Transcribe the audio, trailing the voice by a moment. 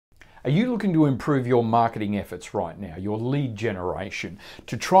Are you looking to improve your marketing efforts right now, your lead generation,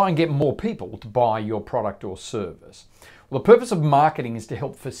 to try and get more people to buy your product or service? Well, the purpose of marketing is to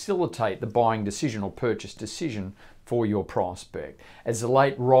help facilitate the buying decision or purchase decision for your prospect. As the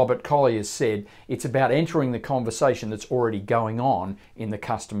late Robert Collier said, it's about entering the conversation that's already going on in the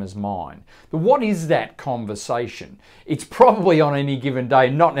customer's mind. But what is that conversation? It's probably on any given day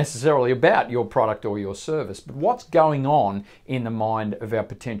not necessarily about your product or your service, but what's going on in the mind of our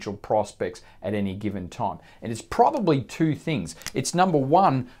potential prospects at any given time. And it's probably two things. It's number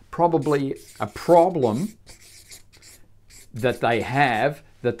one, probably a problem that they have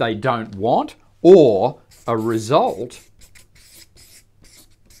that they don't want, or a result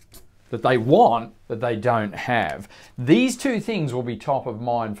that they want that they don't have. These two things will be top of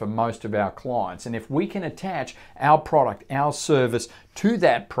mind for most of our clients, and if we can attach our product, our service to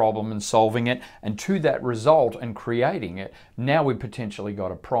that problem and solving it, and to that result and creating it, now we've potentially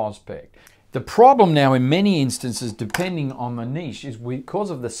got a prospect. The problem now in many instances, depending on the niche, is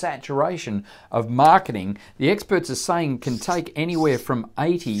because of the saturation of marketing, the experts are saying can take anywhere from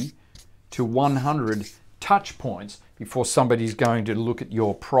 80 to 100 touch points before somebody's going to look at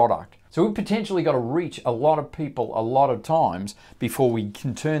your product. So we've potentially got to reach a lot of people a lot of times before we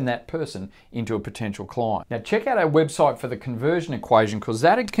can turn that person into a potential client. Now check out our website for the conversion equation, because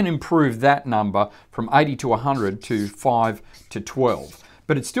that can improve that number from 80 to 100 to 5 to 12.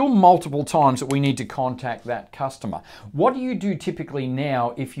 But it's still multiple times that we need to contact that customer. What do you do typically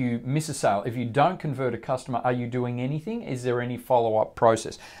now if you miss a sale? If you don't convert a customer, are you doing anything? Is there any follow-up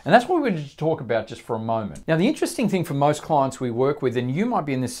process? And that's what we're going to talk about just for a moment. Now, the interesting thing for most clients we work with, and you might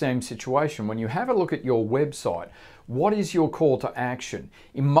be in the same situation, when you have a look at your website, what is your call to action?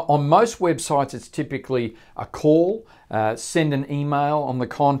 On most websites, it's typically a call, send an email on the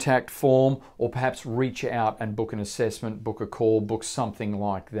contact form, or perhaps reach out and book an assessment, book a call, book something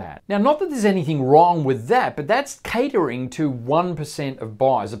like that. Now, not that there's anything wrong with that, but that's catering to 1% of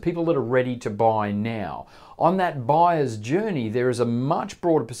buyers, the people that are ready to buy now. On that buyer's journey, there is a much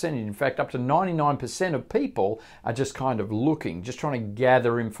broader percentage. In fact, up to 99% of people are just kind of looking, just trying to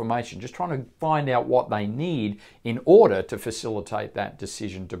gather information, just trying to find out what they need in order to facilitate that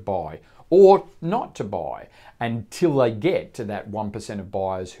decision to buy or not to buy, until they get to that 1% of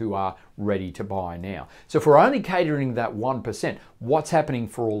buyers who are ready to buy now. So if we're only catering that 1%, what's happening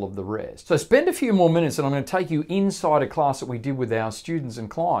for all of the rest? So spend a few more minutes and I'm going to take you inside a class that we did with our students and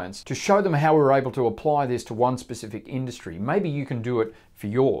clients to show them how we were able to apply this to one specific industry. Maybe you can do it for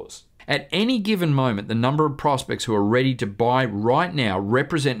yours. At any given moment, the number of prospects who are ready to buy right now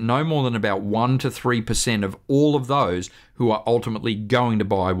represent no more than about 1 to 3% of all of those who are ultimately going to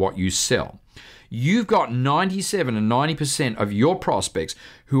buy what you sell. You've got 97 and 90% of your prospects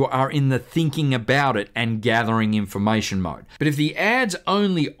who are in the thinking about it and gathering information mode. But if the ads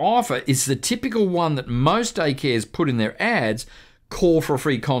only offer is the typical one that most daycares put in their ads, call for a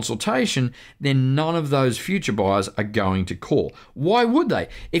free consultation, then none of those future buyers are going to call. Why would they?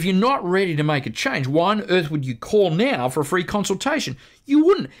 If you're not ready to make a change, why on earth would you call now for a free consultation? You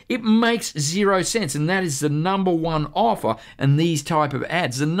wouldn't. It makes zero sense, and that is the number one offer in these type of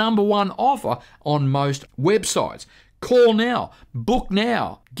ads, the number one offer on most websites. Call now, book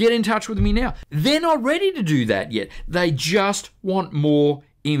now, get in touch with me now. They're not ready to do that yet. They just want more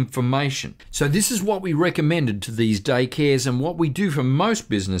information. So this is what we recommended to these daycares, and what we do for most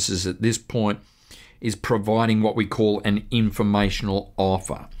businesses at this point is providing what we call an informational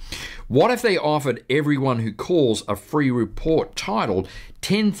offer. What if they offered everyone who calls a free report titled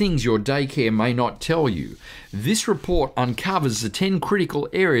 10 Things Your Daycare May Not Tell You? This report uncovers the 10 critical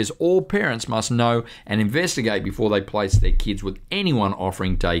areas all parents must know and investigate before they place their kids with anyone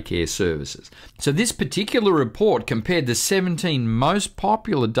offering daycare services. So this particular report compared the 17 most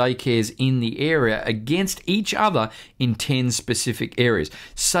popular daycares in the area against each other in 10 specific areas,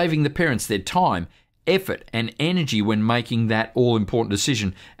 saving the parents their time, effort and energy when making that all-important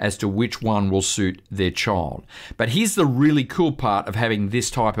decision as to which one will suit their child. But here's the really cool part of having this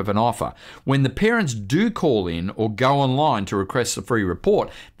type of an offer. When the parents do call in or go online to request the free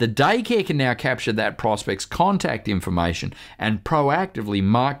report, the daycare can now capture that prospect's contact information and proactively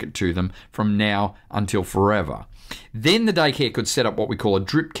market to them from now until forever. Then the daycare could set up what we call a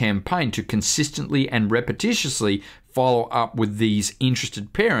drip campaign to consistently and repetitiously follow up with these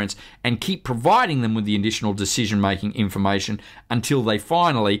interested parents and keep providing them with the additional decision-making information until they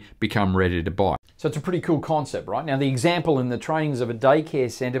finally become ready to buy. So it's a pretty cool concept, right? Now, the example in the trainings of a daycare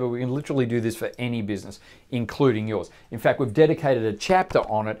center, but we can literally do this for any business, including yours. In fact, we've dedicated a chapter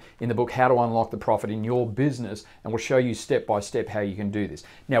on it in the book, How to Unlock the Profit in Your Business, and we'll show you step by step how you can do this.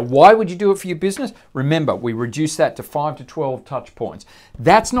 Now, why would you do it for your business? Remember, we reduce that to 5 to 12 touch points.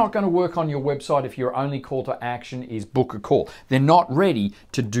 That's not going to work on your website if your only call to action is book a call. They're not ready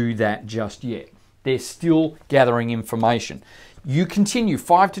to do that just yet. They're still gathering information. You continue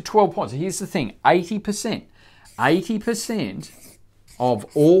 5 to 12 points. Here's the thing, 80% of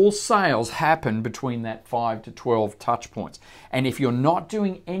all sales happen between that 5 to 12 touch points. And if you're not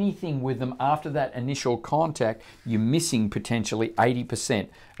doing anything with them after that initial contact, you're missing potentially 80%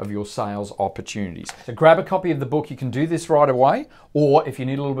 of your sales opportunities. So grab a copy of the book. You can do this right away, or if you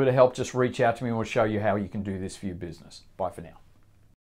need a little bit of help, just reach out to me and we'll show you how you can do this for your business. Bye for now.